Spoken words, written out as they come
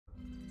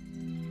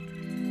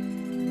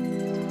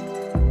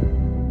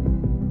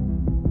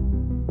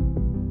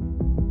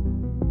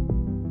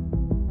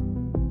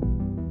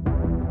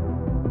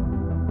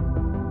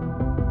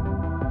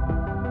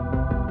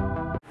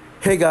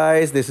Hey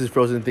guys, this is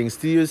Frozen Things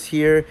Studios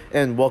here,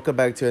 and welcome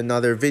back to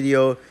another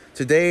video.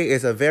 Today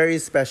is a very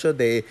special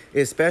day,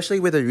 especially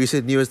with the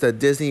recent news that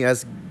Disney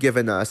has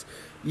given us.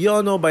 You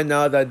all know by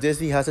now that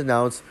Disney has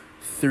announced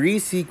 3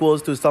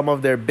 sequels to some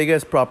of their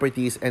biggest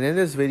properties, and in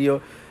this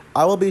video,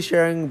 I will be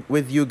sharing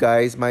with you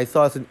guys my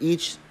thoughts on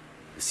each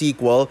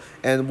sequel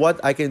and what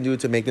I can do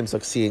to make them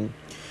succeed.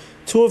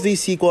 Two of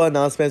these sequel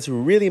announcements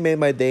really made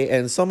my day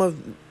and some of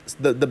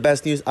the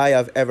best news I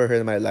have ever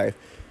heard in my life.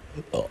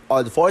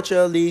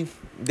 Unfortunately,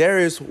 there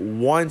is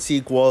one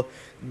sequel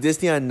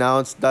Disney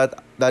announced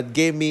that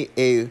gave me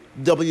a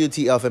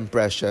WTF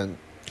impression.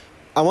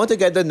 I want to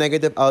get the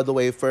negative out of the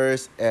way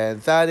first,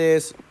 and that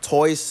is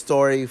Toy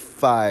Story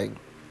 5.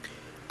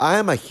 I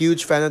am a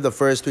huge fan of the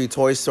first 3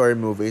 Toy Story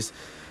movies.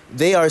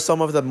 They are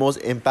some of the most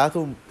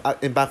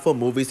impactful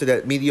movies to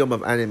that medium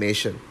of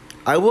animation.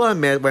 I will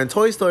admit, when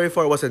Toy Story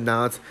 4 was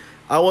announced,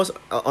 I was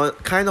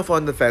kind of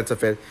on the fence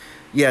of it.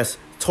 Yes,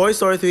 Toy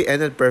Story 3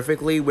 ended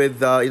perfectly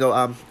with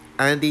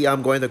Andy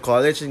going to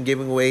college and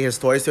giving away his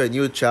toys to a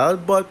new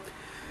child, but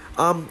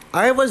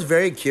I was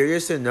very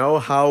curious to know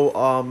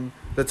how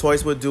the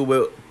toys would do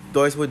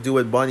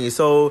with Bonnie.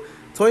 So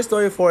Toy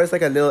Story 4 is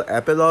like a little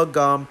epilogue.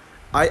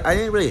 I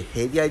didn't really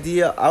hate the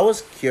idea. I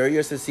was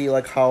curious to see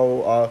like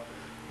how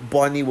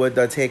Bonnie would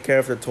take care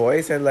of the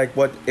toys and like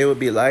what it would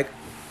be like.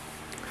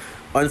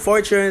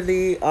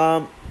 Unfortunately,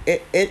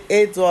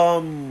 it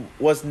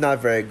was not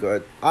very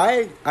good.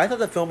 I thought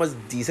the film was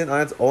decent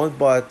on its own,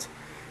 but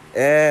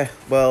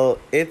well,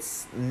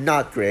 it's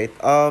not great.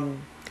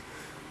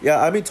 Yeah,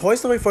 I mean, Toy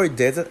Story 4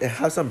 did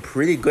have some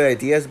pretty good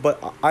ideas,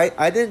 but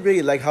I didn't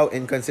really like how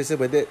inconsistent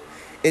with it,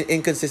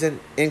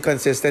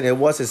 inconsistent it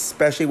was,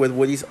 especially with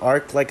Woody's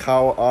arc, like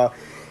how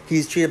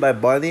he's treated by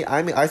Bonnie.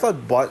 I mean, I thought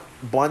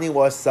Bonnie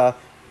was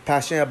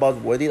passionate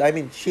about Woody. I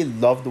mean, she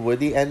loved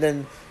Woody, and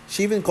then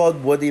she even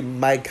called Woody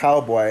my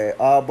cowboy.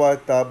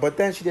 But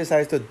then she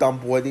decides to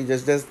dump Woody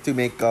just to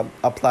make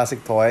a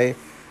plastic toy.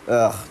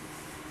 Ugh.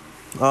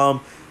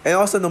 And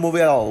also the movie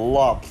had a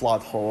lot of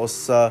plot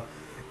holes.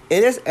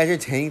 It is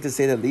entertaining to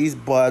say the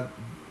least, but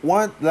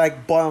one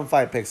like bottom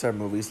 5 Pixar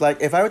movies.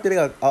 Like if I were to make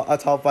a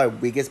top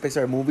 5 weakest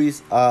Pixar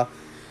movies,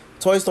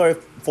 Toy Story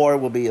 4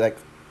 will be like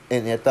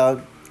in it.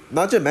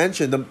 Not to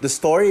mention the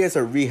story is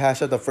a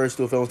rehash of the first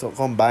 2 films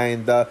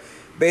combined.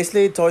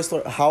 Basically, Toy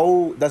Story,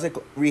 how does it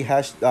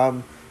rehash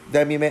them,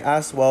 you may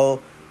ask?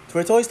 Well,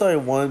 for Toy Story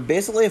 1,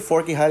 basically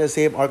Forky had the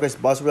same arc as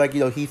Buzz, where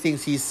like he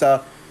thinks he's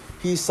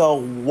he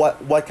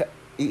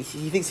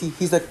thinks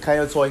he's the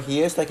kind of toy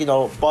he is, like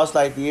Buzz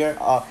Lightyear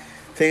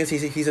thinks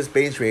he's a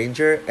space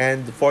ranger,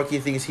 and Forky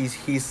thinks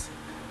he's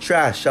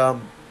trash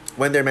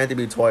when they're meant to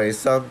be toys.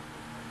 So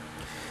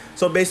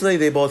basically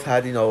they both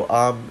had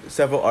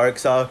several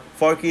arcs.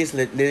 Forky is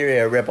literally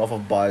a rip off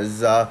of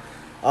Buzz.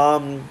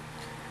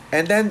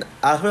 And then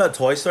after the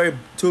Toy Story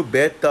 2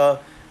 bit,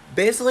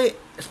 basically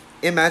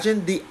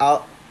imagine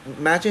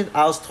imagine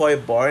Al's Toy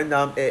Barn.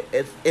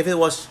 If it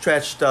was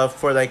stretched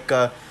for like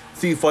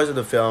 3/4 of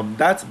the film,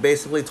 that's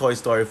basically Toy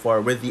Story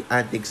 4 with the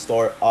antique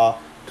store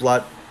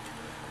plot.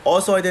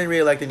 Also, I didn't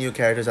really like the new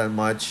characters that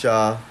much.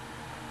 And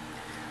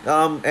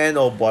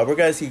oh boy, we're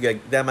gonna see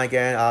them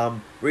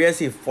again. We're gonna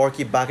see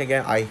Forky back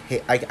again. I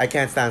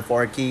can't stand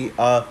Forky.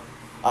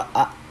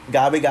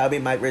 Gabby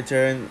might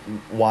return.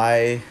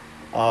 Why?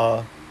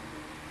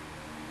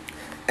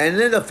 And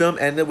then the film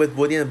ended with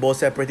Woody and Bo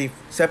separating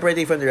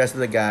from the rest of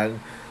the gang.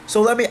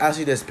 So let me ask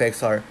you this,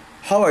 Pixar.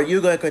 How are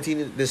you going to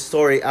continue this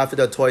story after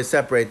the toys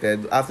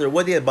separated? After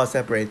Woody and Buzz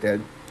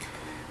separated?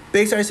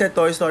 Pixar said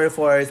Toy Story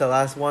 4 is the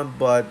last one,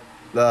 but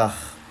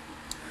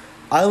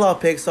I love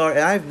Pixar,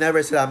 and I've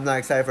never said I'm not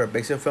excited for a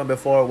Pixar film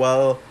before.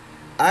 Well,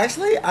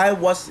 actually, I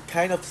was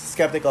kind of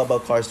skeptical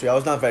about Cars 3. I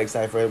was not very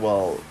excited for it.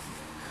 Well,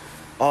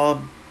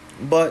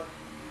 but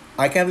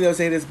I can't believe I'm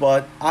saying this,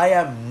 but I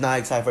am not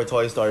excited for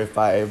Toy Story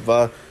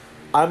 5.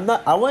 I'm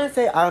not. I wouldn't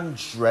say I'm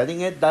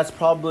dreading it. That's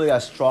probably a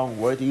strong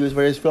word to use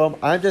for this film.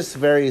 I'm just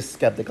very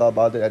skeptical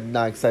about it and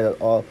not excited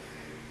at all.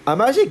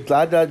 I'm actually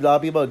glad that a lot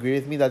of people agree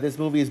with me that this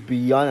movie is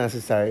beyond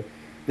necessary.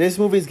 This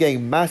movie is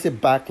getting massive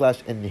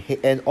backlash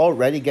and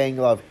already getting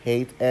a lot of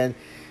hate, and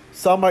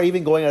some are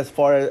even going as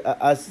far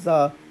as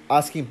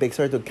asking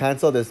Pixar to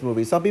cancel this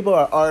movie. Some people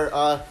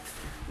are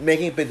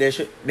making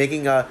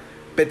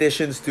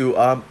petitions to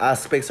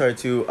ask Pixar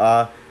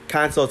to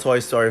cancel Toy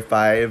Story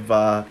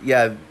 5.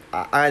 Yeah,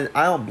 I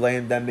don't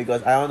blame them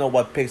because I don't know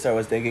what Pixar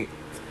was thinking.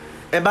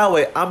 And by the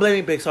way, I'm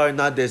blaming Pixar,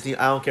 not Disney.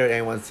 I don't care what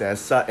anyone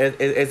says.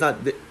 It's not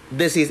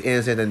Disney's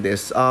innocent in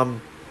this.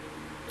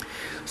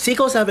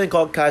 Sequels have been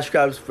called cash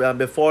grabs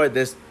before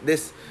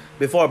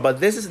before, but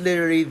this is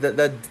literally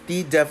the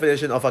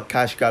definition of a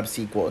cash grab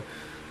sequel.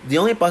 The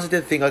only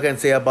positive thing I can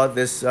say about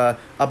this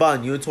about a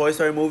new Toy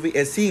Story movie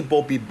is seeing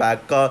Bo Peep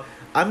back.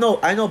 I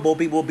know Bo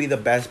Peep will be the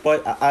best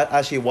part.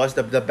 Actually was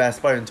the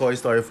best part in Toy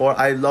Story 4.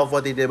 I love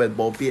what they did with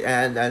Bo Peep,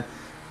 and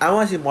I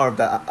want to see more of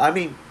that. I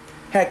mean,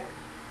 heck,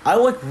 I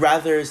would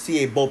rather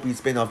see a Bo Peep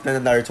spin-off than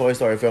another Toy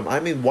Story film. I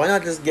mean, why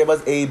not just give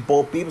us a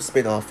Bo Peep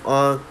spin-off?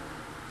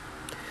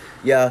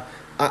 Yeah,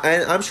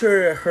 And I'm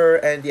sure her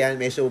and the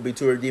animation will be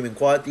two redeeming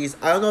qualities.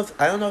 I don't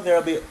know if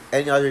there'll be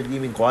any other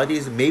redeeming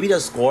qualities. Maybe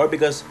the score,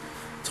 because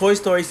Toy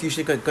Story is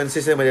usually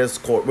consistent with its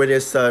score, with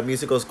its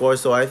musical score.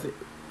 So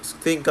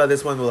think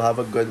this one will have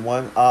a good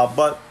one.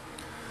 But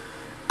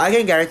I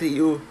can guarantee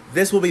you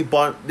this will be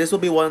this will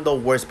be one of the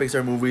worst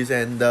Pixar movies,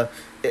 and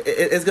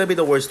it's gonna be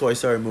the worst Toy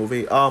Story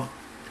movie.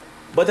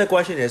 But the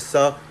question is,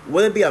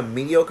 will it be a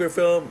mediocre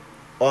film,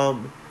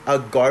 a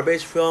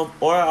garbage film,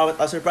 or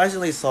a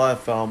surprisingly solid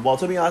film? Well,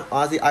 to be honest,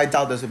 honestly, I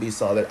doubt this will be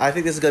solid. I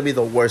think this is gonna be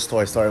the worst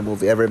Toy Story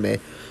movie ever made.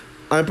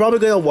 I'm probably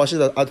gonna watch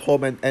it at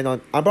home and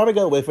on. I'm probably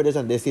gonna wait for this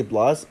on Disney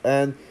Plus,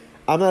 and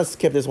I'm gonna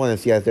skip this one in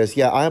theaters.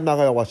 Yeah, I am not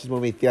gonna watch this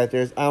movie in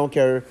theaters. I don't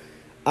care.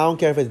 I don't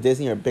care if it's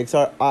Disney or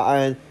Pixar.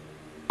 And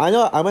I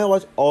know I'm gonna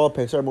watch all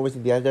Pixar movies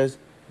in theaters.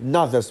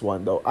 Not this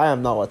one though. I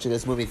am not watching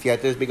this movie in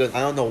theaters because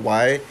I don't know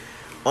why.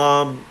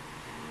 Um,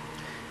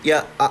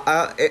 yeah,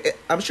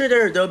 I'm sure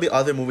there'll be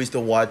other movies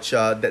to watch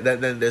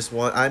than this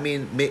one. I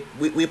mean,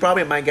 we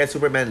probably might get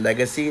Superman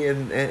Legacy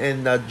in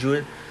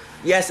June.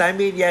 Yes, I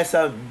mean yes.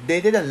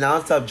 They did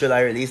announce a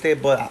July release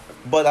date, but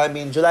I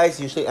mean July is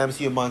usually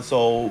MCU month,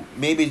 so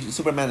maybe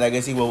Superman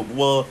Legacy we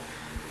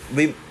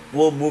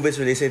will move its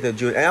release date to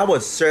June, and I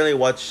would certainly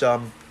watch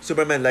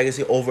Superman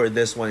Legacy over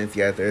this one in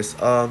theaters.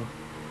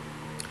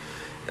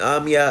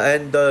 Yeah,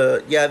 and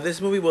yeah,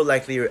 this movie will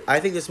likely. I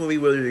think this movie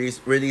will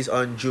release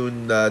on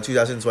June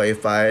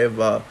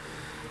 2025.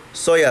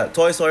 So yeah,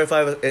 Toy Story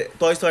 5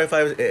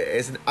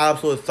 is an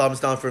absolute thumbs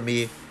down for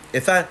me.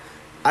 In fact,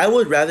 I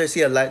would rather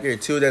see a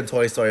Lightyear 2 than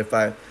Toy Story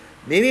 5.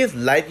 Maybe if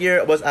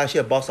Lightyear was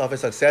actually a box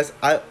office success,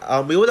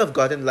 we would have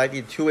gotten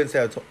Lightyear 2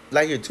 instead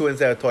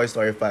of Toy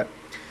Story 5.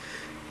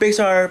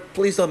 Pixar,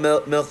 please don't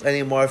milk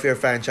any more of your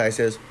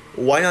franchises.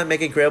 Why not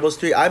make Incredibles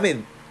 3? I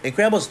mean,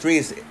 Incredibles 3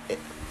 is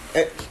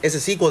a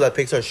sequel that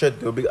Pixar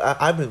should do.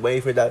 I've been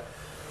waiting for that.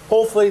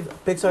 Hopefully,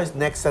 Pixar's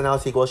next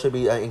sent-out sequel should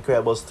be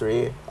Incredibles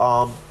 3.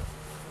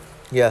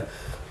 Yeah.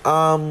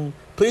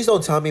 Please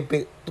don't tell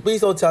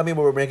me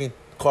we're making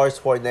Cars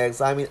 4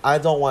 next. I mean, I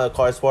don't want a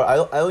Cars 4. I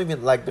don't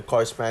even like the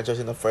Cars franchise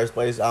in the first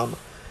place. I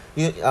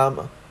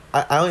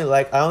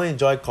only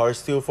enjoy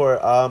Cars 2 for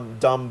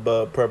dumb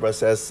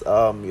purposes.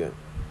 Yeah.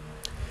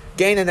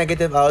 Getting the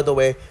negative out of the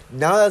way,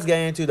 now let's get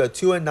into the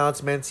two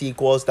announcement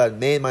sequels that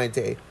made my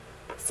day.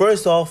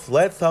 First off,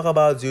 let's talk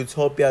about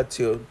Zootopia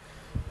 2.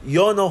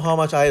 You all know how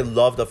much I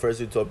love the first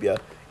Zootopia.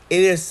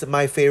 It is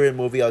my favorite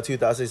movie of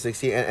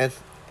 2016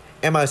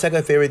 and my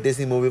second favorite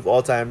Disney movie of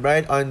all time,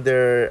 right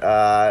under,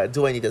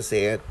 do I need to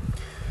say it?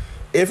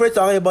 If we're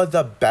talking about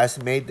the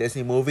best made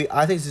Disney movie,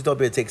 I think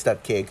Zootopia takes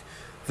that cake.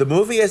 The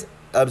movie is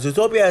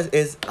Zootopia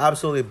is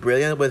absolutely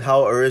brilliant with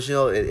how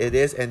original it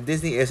is, and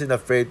Disney isn't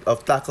afraid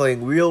of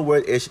tackling world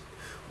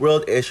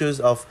issues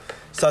of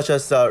such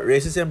as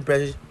racism,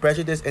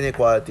 prejudice, and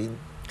inequality.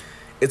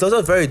 It's also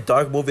a very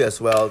dark movie as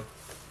well.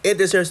 It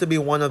deserves to be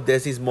one of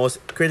Disney's most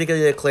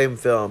critically acclaimed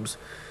films.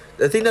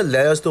 The thing that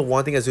led us to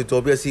wanting a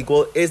Zootopia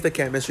sequel is the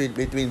chemistry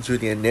between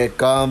Judy and Nick.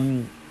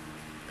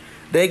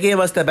 They gave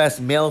us the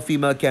best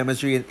male-female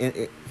chemistry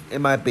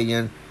in my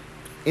opinion.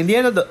 In the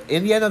end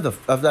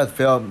of that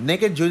film,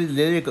 Nick and Judy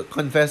literally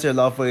confess their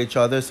love for each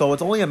other, so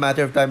it's only a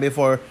matter of time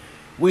before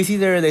we see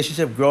their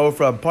relationship grow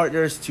from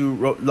partners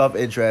to love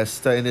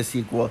interest in the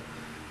sequel.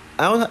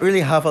 I don't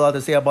really have a lot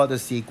to say about the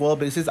sequel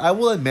because I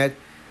will admit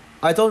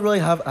I don't really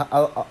have a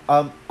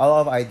lot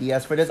of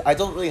ideas for this. I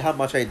don't really have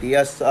much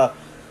ideas.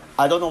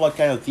 I don't know what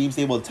kind of themes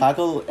they will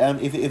tackle.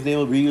 If they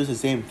will reuse the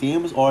same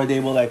themes or they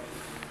will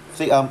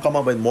come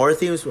up with more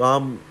themes.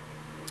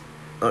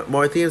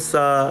 More themes.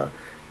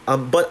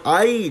 But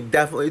I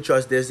definitely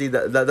trust Disney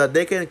that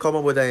they can come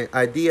up with an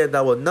idea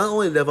that will not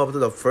only live up to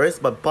the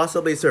first but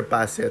possibly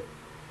surpass it.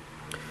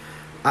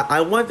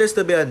 I want this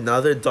to be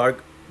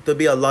to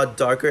be a lot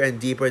darker and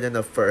deeper than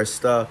the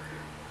first.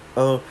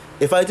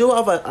 If I do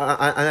have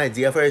an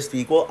idea for a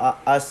sequel,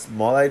 a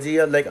small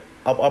idea, like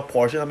a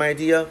portion of my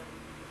idea,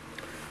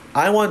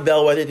 I want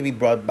Bellwether to be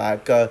brought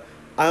back. I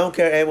don't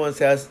care anyone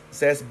says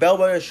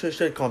Bellwether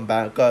should come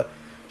back.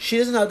 She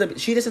doesn't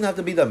have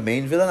to be the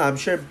main villain. I'm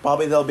sure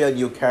probably there'll be a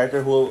new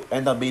character who will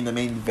end up being the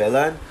main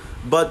villain.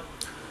 But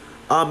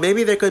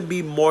maybe there could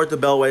be more to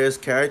Bellwether's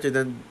character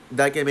than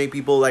that can make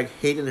people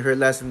hate her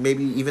less and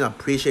maybe even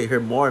appreciate her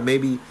more.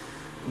 Maybe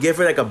give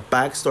her a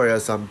backstory or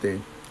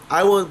something.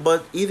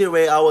 But either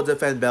way, I will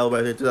defend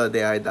Bellwether to the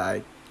day I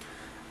die.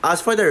 As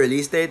for the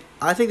release date,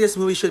 I think this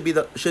movie should be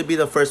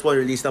the first one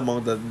released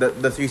among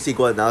the three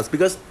sequel announced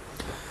because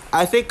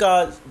I think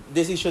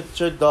Disney should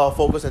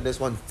focus on this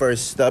one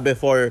first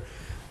before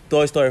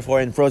Toy Story 4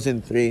 and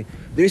Frozen 3.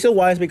 The reason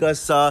why is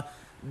because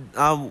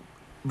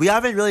we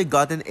haven't really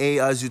gotten a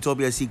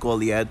Zootopia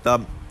sequel yet.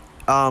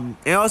 And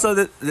also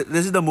this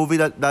is the movie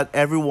that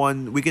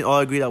everyone we can all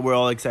agree that we're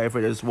all excited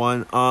for this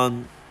one.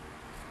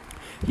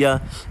 Yeah,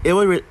 it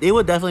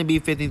would definitely be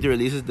fitting to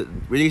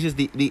releases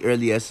the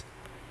earliest.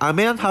 I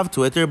may not have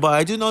Twitter, but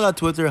I do know that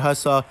Twitter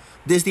has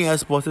Disney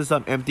has posted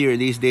some empty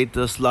release date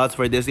slots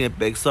for Disney and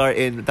Pixar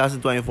in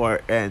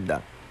 2024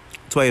 and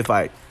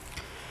 25.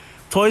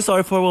 Toy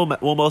Story 4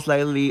 will most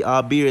likely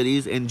be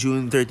released in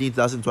June 13th,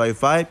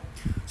 2025.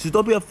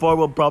 Zootopia 4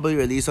 will probably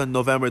release on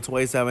November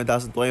 27th,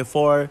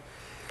 2024.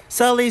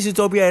 Sadly,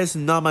 Zootopia is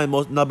not my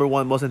number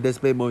one most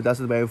anticipated movie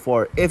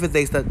 2024. If it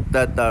takes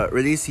that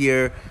release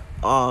year,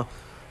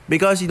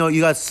 because you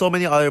got so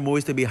many other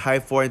movies to be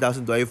hyped for in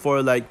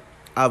 2024, like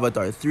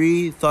Avatar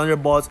 3,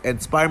 Thunderbolts, and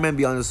Spider-Man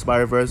Beyond the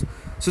Spider-Verse.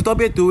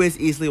 Zootopia 2 is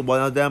easily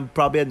one of them,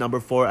 probably at number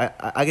 4.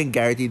 I can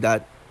guarantee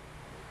that.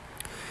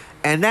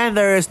 And then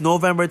there is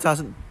November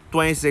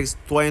 2026,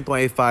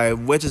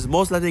 2025, which is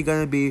most likely going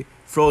to be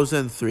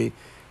Frozen 3.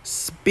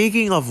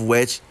 Speaking of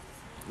which,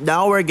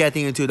 now we're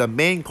getting into the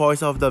main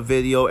course of the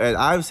video, and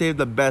I've saved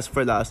the best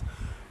for last.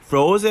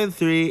 Frozen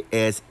 3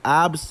 is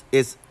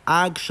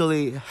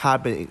actually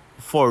happening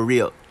for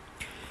real.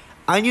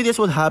 I knew this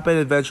would happen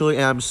eventually,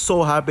 and I'm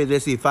so happy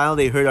that he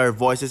finally heard our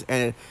voices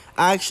and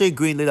actually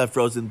greenlit a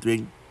Frozen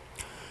 3.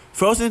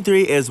 Frozen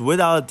 3 is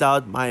without a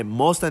doubt my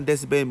most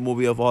anticipated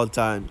movie of all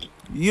time.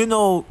 You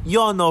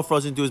all know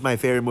Frozen 2 is my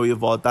favorite movie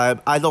of all time.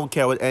 I don't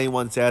care what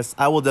anyone says.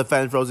 I will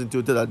defend Frozen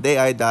 2 till the day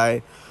I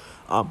die.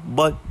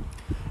 But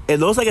it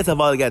looks like it's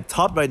about to get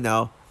topped right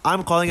now.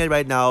 I'm calling it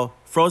right now.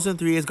 Frozen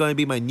 3 is going to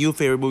be my new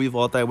favorite movie of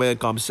all time when it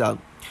comes out.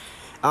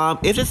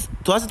 If this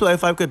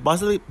 2025 could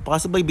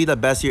possibly be the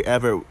best year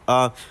ever.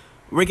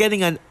 We're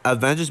getting an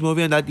Avengers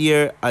movie in that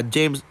year. A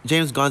James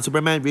Gunn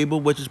Superman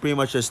reboot, which is pretty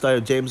much the start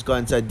of James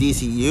Gunn's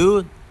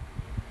DCU.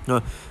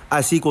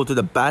 A sequel to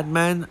the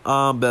Batman,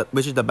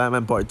 which is the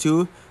Batman Part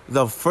 2.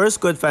 The first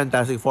good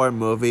Fantastic Four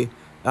movie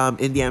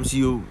in the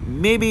MCU.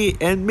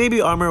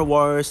 Maybe Armor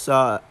Wars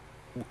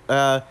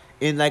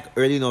in like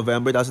early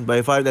November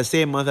 2025, the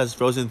same month as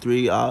Frozen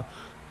 3,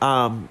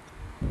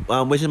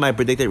 which is my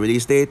predicted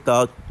release date.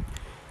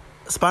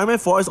 Spider-Man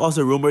 4 is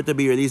also rumored to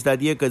be released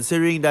that year,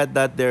 considering that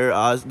they're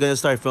gonna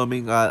start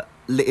filming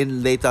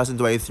in late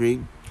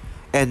 2023.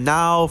 And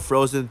now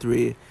Frozen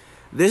 3.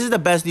 This is the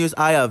best news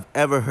I have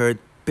ever heard,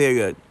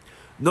 period.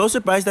 No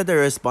surprise that the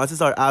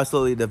responses are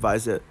absolutely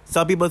divisive.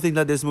 Some people think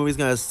that this movie is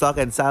gonna suck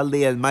and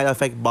sadly it might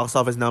affect box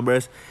office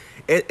numbers.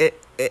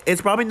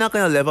 It's probably not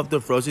gonna live up to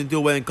Frozen 2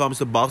 when it comes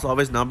to box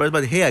office numbers,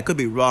 but hey, I could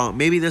be wrong.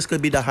 Maybe this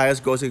could be the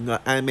highest grossing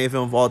anime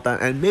film of all time,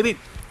 and maybe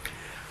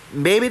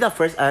the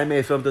first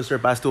anime film to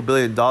surpass $2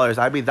 billion.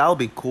 I mean, that would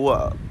be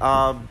cool.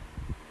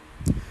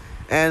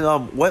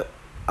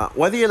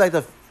 Whether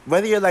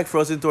you like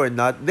Frozen 2 or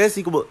not, this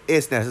sequel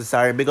is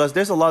necessary because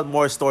there's a lot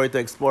more story to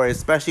explore,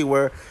 especially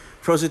where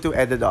Frozen 2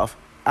 ended off.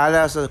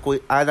 Anna is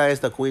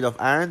the queen of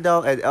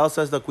Arendelle, and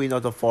Elsa is the queen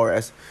of the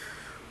forest.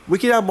 We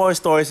can have more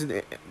stories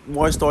with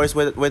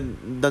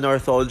the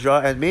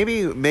Northuldra, and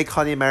maybe make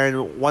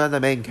Honeymaren one of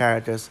the main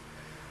characters.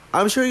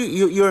 I'm sure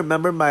you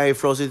remember my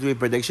Frozen 3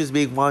 predictions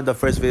being one of the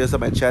first videos on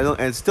my channel,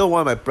 and still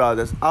one of my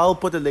proudest. I'll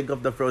put a link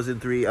of the Frozen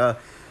 3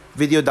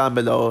 video down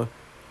below.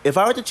 If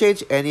I were to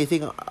change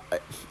anything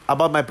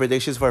about my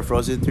predictions for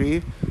Frozen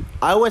 3,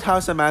 I would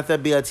have Samantha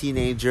be a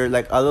teenager,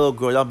 like a little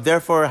grown up,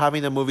 therefore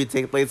having the movie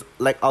take place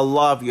like a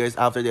lot of years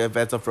after the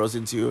events of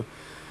Frozen 2.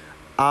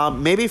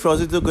 Maybe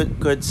Frozen 2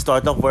 could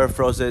start off where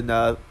Frozen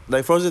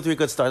 3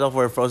 could start off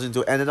where Frozen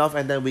 2 ended off,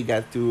 and then we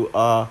get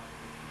to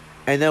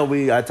and then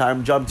we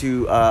time jump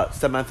to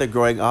Samantha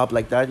growing up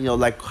like that,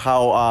 like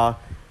how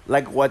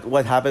like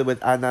what happened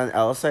with Anna and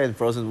Elsa in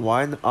Frozen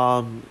 1.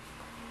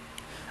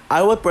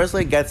 I would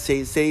personally get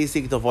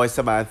Seisik to voice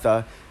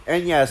Samantha,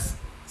 and yes,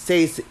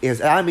 Seisik is,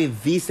 I mean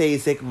the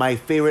Seisik, my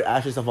favorite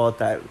actress of all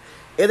time.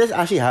 If this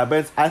actually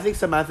happens, I think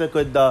Samantha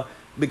could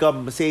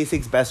become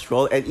Seisik's best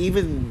role, and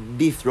even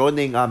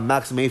dethroning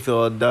Max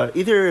Mayfield.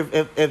 Either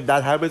if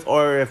that happens,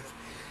 or if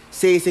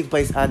Seisik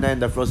plays Anna in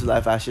the Frozen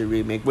live action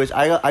remake, which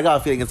I got a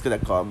feeling it's gonna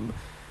come.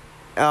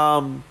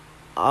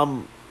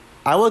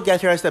 I will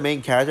get her as the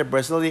main character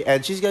personally,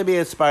 and she's gonna be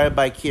inspired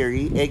by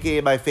Kiri,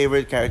 aka my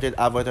favorite character in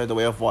Avatar: The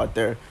Way of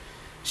Water.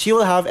 She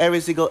will have every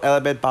single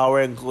element power,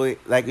 including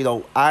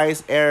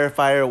ice, air,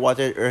 fire,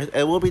 water, earth,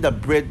 and will be the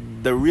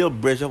real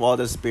bridge of all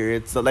the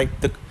spirits. So like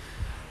the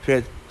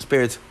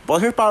spirits, but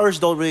her powers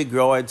don't really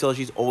grow until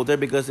she's older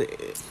because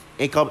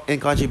it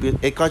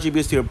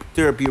contributes to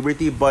her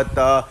puberty.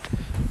 But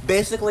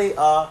basically,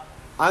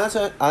 Anna's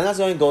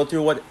going to go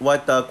through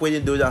what Queen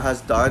Induna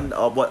has done.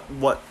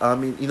 What I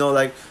mean,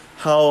 like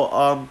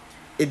how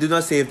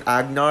Induna saved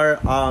Agnar.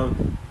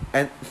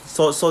 And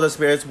so the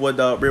spirits would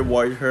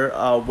reward her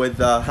with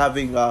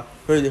having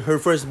her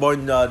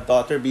firstborn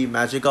daughter be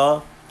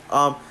magical.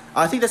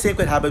 I think the same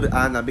could happen with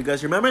Anna,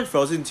 because remember in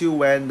Frozen 2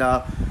 when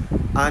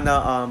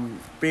Anna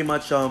pretty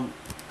much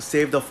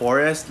saved the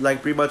forest,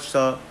 like pretty much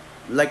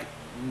like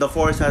the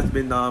forest has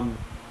been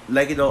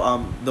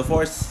the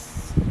forest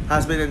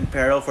has been in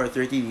peril for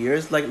 13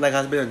 years, like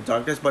has been in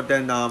darkness, but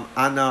then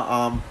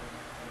Anna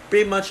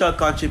pretty much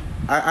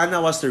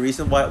Anna was the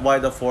reason why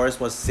the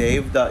forest was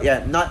saved.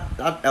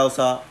 Not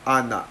Elsa,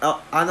 Anna.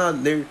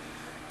 Anna.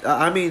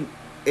 I mean,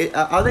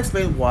 I'll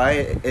explain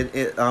why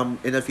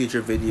in a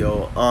future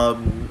video.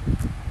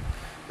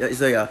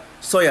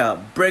 So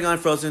yeah, bring on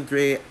Frozen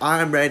 3.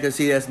 I'm ready to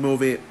see this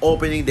movie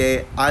opening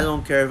day. I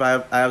don't care if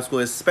I have school,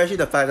 especially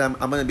the fact that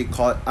I'm gonna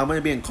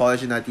be in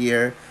college in that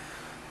year.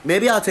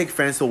 Maybe I'll take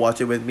friends to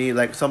watch it with me,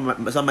 like some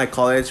of my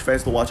college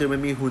friends to watch it with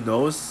me. Who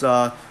knows?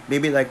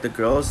 Maybe like the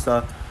girls.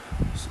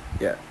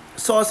 Yeah.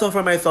 So also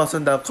for my thoughts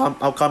on the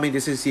upcoming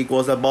Disney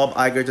sequels that Bob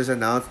Iger just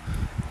announced,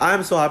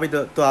 I'm so happy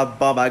to have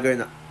Bob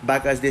Iger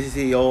back as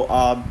Disney CEO.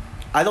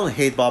 I don't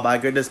hate Bob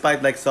Iger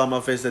despite like some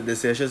of his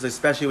decisions,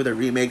 especially with the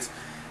remakes.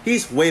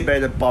 He's way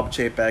better than Bob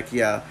Chapek.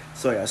 Yeah.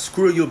 So yeah,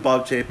 screw you,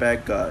 Bob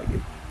Chapek.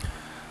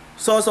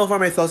 So far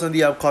my thoughts on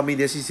the upcoming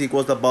Disney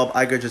sequels that Bob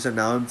Iger just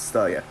announced.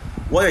 Yeah.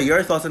 What are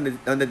your thoughts on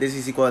the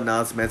Disney sequel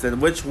announcements,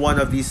 and which one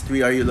of these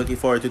three are you looking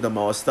forward to the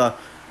most?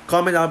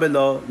 Comment down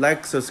below,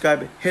 like,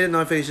 subscribe, hit the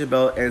notification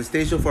bell, and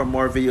stay tuned for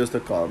more videos to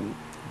come.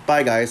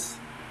 Bye guys.